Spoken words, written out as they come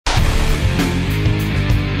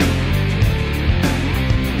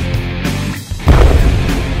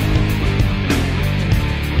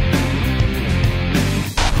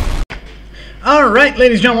Alright,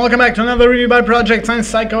 ladies and gentlemen, welcome back to another review by Project Science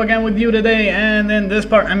Psycho again with you today, and in this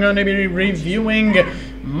part I'm going to be reviewing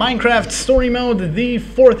Minecraft Story Mode, the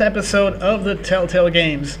 4th episode of the Telltale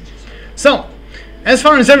Games. So, as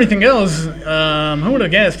far as everything goes, who would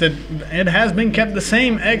have guessed it has been kept the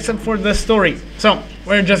same except for the story. So,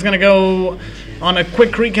 we're just going to go on a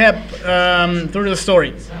quick recap through the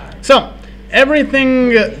story. So,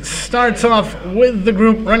 everything starts off with the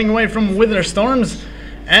group running away from Witherstorms,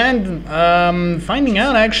 and finding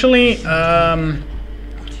out actually, and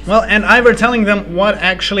Ivor telling them what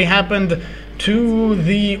actually happened to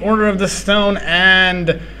the Order of the Stone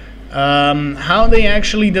and how they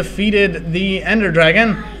actually defeated the Ender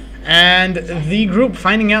Dragon, and the group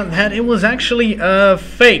finding out that it was actually a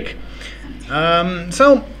fake.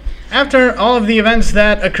 So after all of the events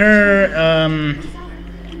that occur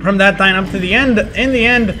from that time up to the end, in the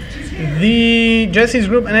end, Jesse's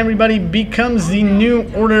group and everybody becomes the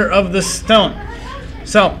new Order of the Stone.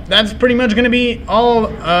 So that's pretty much gonna be all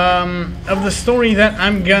of the story that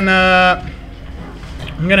I'm gonna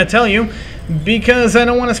tell you, because I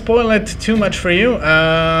don't want to spoil it too much for you.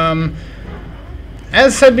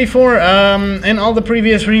 As said before, in all the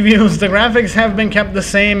previous reviews, the graphics have been kept the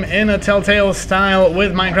same in a Telltale style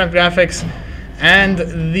with Minecraft graphics, and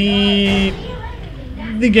the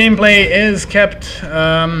gameplay is kept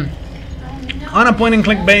on a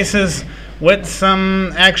point-and-click basis, with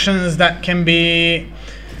some actions that can be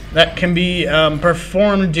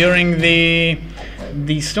performed during the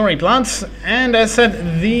story plots. And as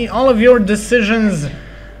said, all of your decisions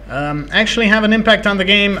actually have an impact on the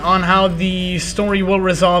game, on how the story will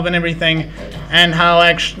resolve and everything, and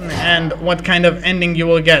and what kind of ending you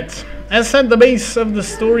will get. As said, the base of the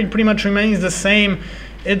story pretty much remains the same.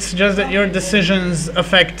 It's just that your decisions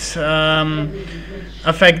affect the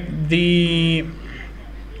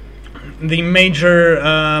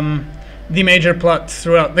major plots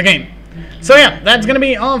throughout the game. So yeah, that's gonna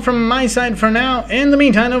be all from my side for now. In the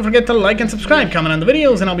meantime, don't forget to like and subscribe, comment on the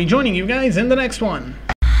videos, and I'll be joining you guys in the next one.